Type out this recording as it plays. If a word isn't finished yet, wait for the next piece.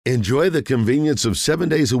Enjoy the convenience of 7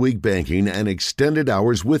 days a week banking and extended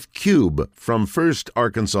hours with Cube from First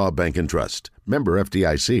Arkansas Bank and Trust. Member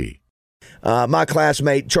FDIC. My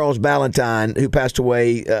classmate, Charles Balentine, who passed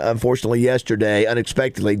away, unfortunately, yesterday,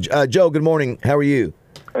 unexpectedly. Joe, good morning. How are you?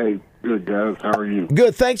 Hey, good, guys. How are you?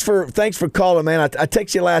 Good. Thanks for calling, man. I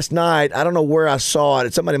texted you last night. I don't know where I saw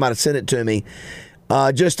it. Somebody might have sent it to me.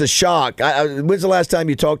 Just a shock. When's the last time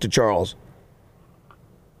you talked to Charles?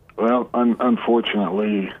 Well,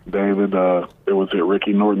 unfortunately, David, it was at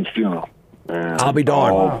Ricky Norton's funeral. And I'll be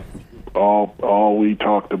darned. All we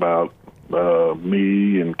talked about,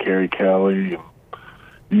 me and Kerry Kelly, and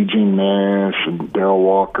Eugene Nash, and Darrell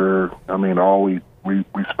Walker. I mean, we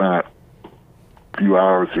spent a few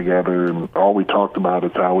hours together, and all we talked about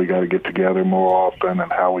is how we got to get together more often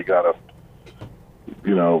and how we got to,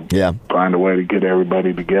 find a way to get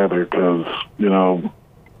everybody together. Because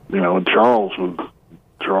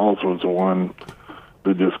Charles was the one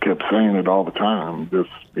that just kept saying it all the time.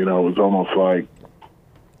 Just, it was almost like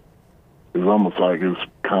it was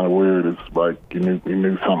kind of weird. It's like you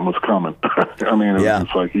knew something was coming. I mean, it was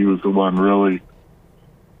just like he was the one really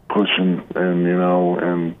pushing,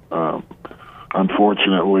 and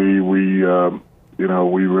unfortunately, we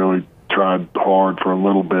really tried hard for a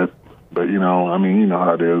little bit, but you know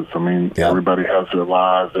how it is. I mean, everybody has their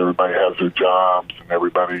lives, everybody has their jobs, and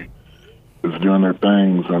everybody is doing their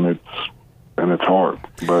things, and it's hard.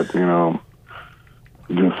 But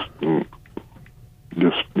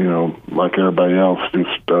just like everybody else,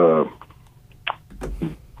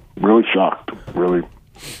 really shocked, really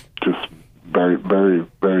just very, very,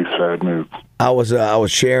 very sad news. I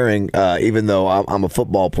was sharing, even though I'm a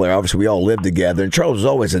football player, obviously we all lived together, and Charles was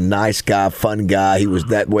always a nice guy, fun guy. He was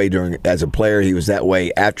that way as a player. He was that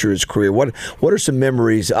way after his career. What are some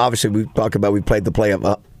memories? Obviously, we played the play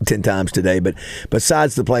 10 times today, but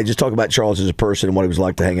besides the play, just talk about Charles as a person and what he was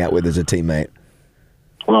like to hang out with as a teammate.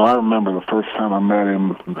 Well, I remember the first time I met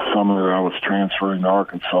him, the summer that I was transferring to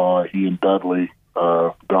Arkansas. He and Dudley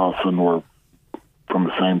Dawson were from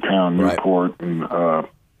the same town, Newport, and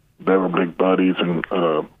they were big buddies. And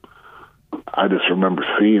I just remember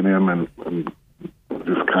seeing him and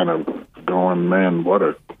just kind of going, "Man, what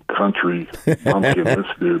a country bumpkin this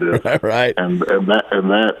dude is!" Right, and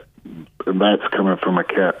that's coming from a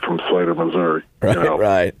cat from Slater, Missouri. Right,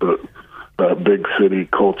 right. The big city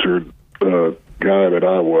cultured guy that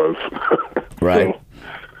I was. Right.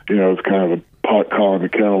 So, it's kind of a pot calling the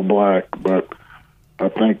kettle black, but I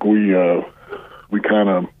think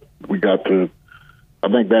I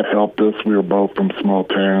think that helped us. We were both from small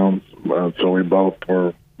towns, so we both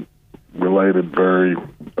were related very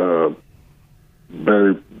to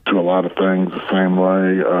a lot of things the same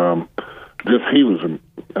way. He was,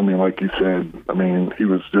 like you said, he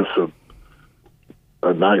was just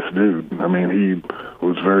a nice dude. I mean, he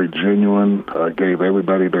was very genuine, gave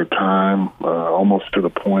everybody their time, almost to the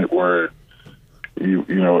point where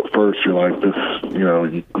at first you're like, this,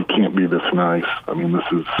 you can't be this nice. I mean, this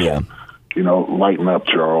is, lighten up,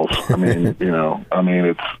 Charles. I mean,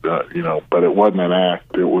 it's, but it wasn't an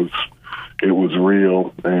act. It was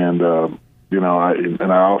real. And,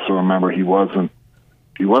 I also remember he wasn't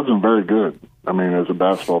very good. I mean, as a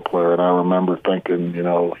basketball player, and I remember thinking,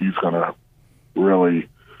 he's going to really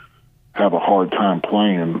have a hard time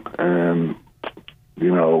playing. And, he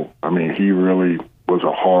really was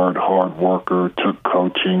a hard worker, took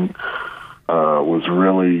coaching, was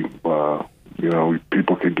really,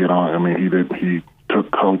 people could get on. I mean, he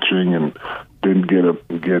took coaching and didn't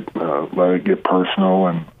let it get personal.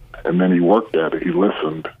 And then he worked at it. He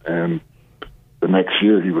listened. And the next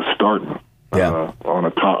year he was starting on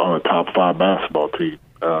a top 5 basketball team.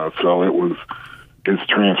 So it was his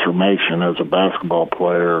transformation as a basketball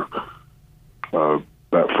player.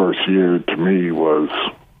 That first year to me was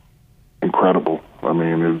incredible. I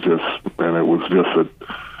mean, it was just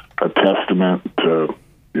a testament to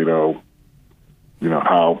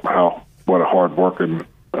how what a hard working,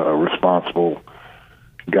 responsible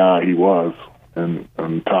guy he was. And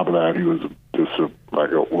on top of that, he was just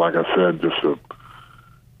like I said, just a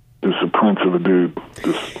prince of a dude.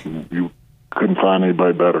 You couldn't find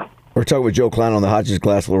anybody better. We're talking with Joe Kleine on the Hodges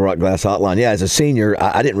Little Rock Glass Hotline. Yeah, as a senior,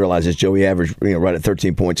 I didn't realize this. Joe, he averaged right at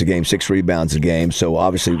 13 points a game, 6 rebounds a game. So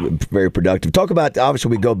obviously very productive. Talk about,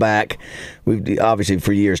 obviously we go back. We've obviously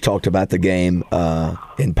for years talked about the game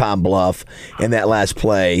in Pine Bluff in that last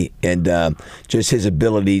play, and just his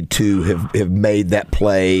ability to have made that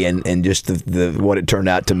play and just the what it turned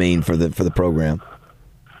out to mean for the program.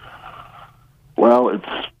 Well,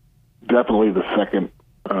 it's definitely the second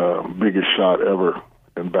biggest shot ever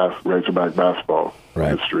in Razorback basketball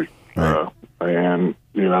history. Right. And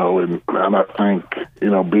and I think,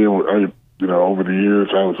 being, over the years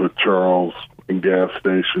I was with Charles in gas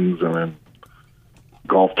stations and in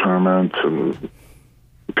golf tournaments and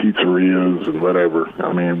pizzerias and whatever.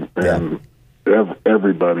 I mean, and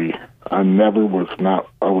everybody. I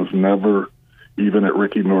was never even at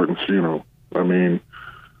Ricky Norton's funeral. I mean,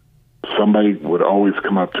 somebody would always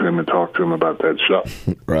come up to him and talk to him about that shot.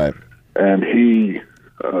 Right. And he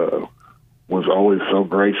was always so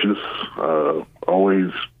gracious,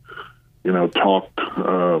 always, talked,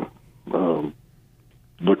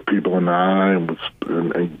 looked people in the eye and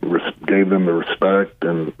gave them the respect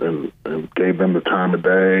and gave them the time of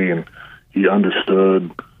day. And he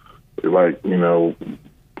understood,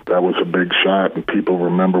 that was a big shot, and people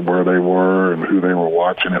remember where they were and who they were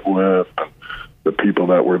watching it with, the people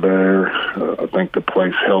that were there. I think the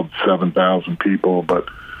place held 7,000 people, but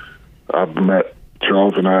I've met,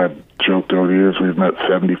 Charles and I have joked over the years, we've met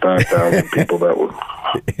 75,000 people that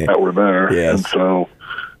were there. Yes. And so,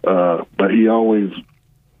 but he always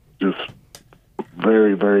just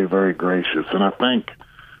very, very, very gracious. And I think,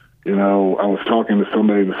 I was talking to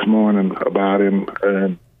somebody this morning about him,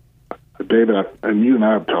 and David, and you and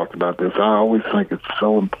I have talked about this. I always think it's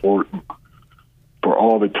so important for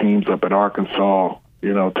all the teams up in Arkansas,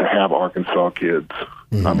 to have Arkansas kids.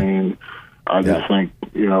 Mm-hmm. I mean, I just think,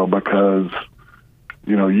 because,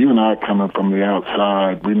 you and I coming from the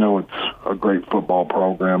outside, we know it's a great football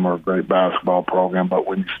program or a great basketball program, but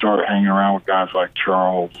when you start hanging around with guys like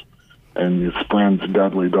Charles and his friends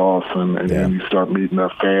Dudley Dawson, and then you start meeting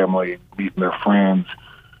their family, meeting their friends,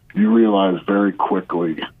 you realize very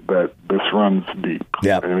quickly that this runs deep,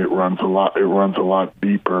 and it runs a lot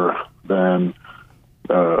deeper than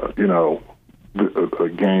a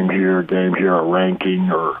game here, a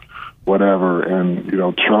ranking or whatever. And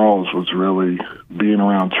Charles was really, being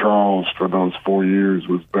around Charles for those 4 years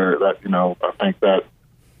was I think that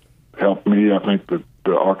helped me. I think that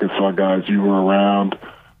the Arkansas guys you were around,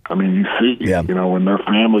 I mean, you see, when their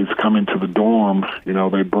families come into the dorm,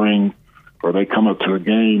 they bring, or they come up to a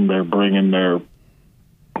game, they're bringing their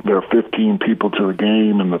 15 people to a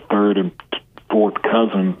game, and the third and fourth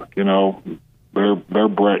cousin, they're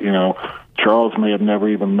Charles may have never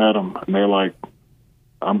even met him, and they're like,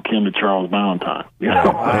 I'm kin to Charles Balentine.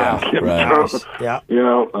 Wow. Charles, yeah.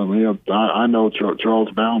 I know Charles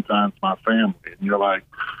Balentine's my family, and you're like,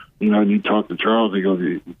 you talk to Charles, he goes,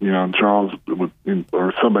 Charles would,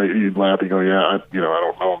 or somebody, you'd laugh, he go, I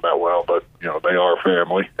don't know them that well, but they are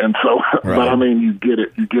family, and so, but I mean, you get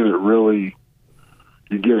it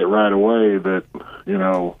right away that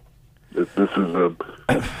this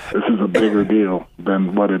is a bigger deal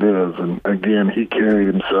than what it is, and again, he carried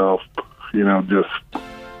himself, just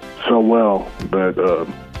so well that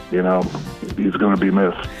he's going to be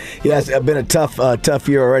missed. Yeah, it's been a tough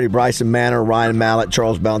year already. Bryson Manor, Ryan Mallett,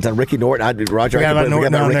 Charles Balentine, Ricky Norton. Roger, I forgot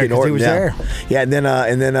about Ricky Norton. He was there. Yeah, and then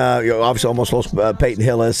obviously almost lost Peyton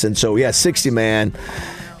Hillis, and so 60 man.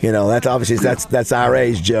 That's obviously that's our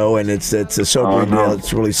age, Joe, and it's a sobering deal.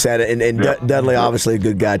 It's really sad. And Dudley, obviously a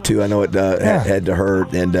good guy too. I know it had to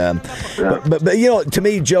hurt, and but to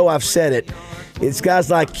me, Joe, I've said it. It's guys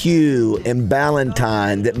like you and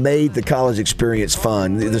Balentine that made the college experience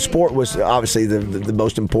fun. The sport was obviously the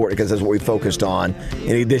most important because that's what we focused on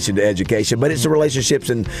in addition to education. But it's the relationships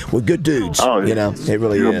and with good dudes. Oh, it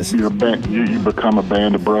really is. You become a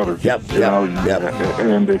band of brothers. Yep.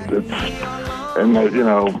 And And,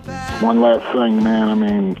 one last thing, man, I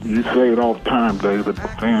mean, you say it all the time, David,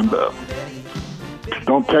 and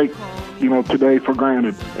don't take, today for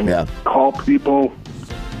granted. And call people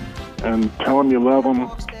and tell them you love them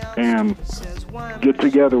and get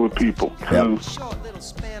together with people. Because,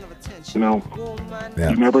 you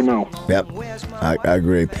never know. Yep, I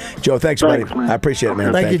agree. Joe, thanks, buddy. Man. I appreciate it,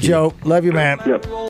 man. Thank you, Joe. Love you, man. Yep.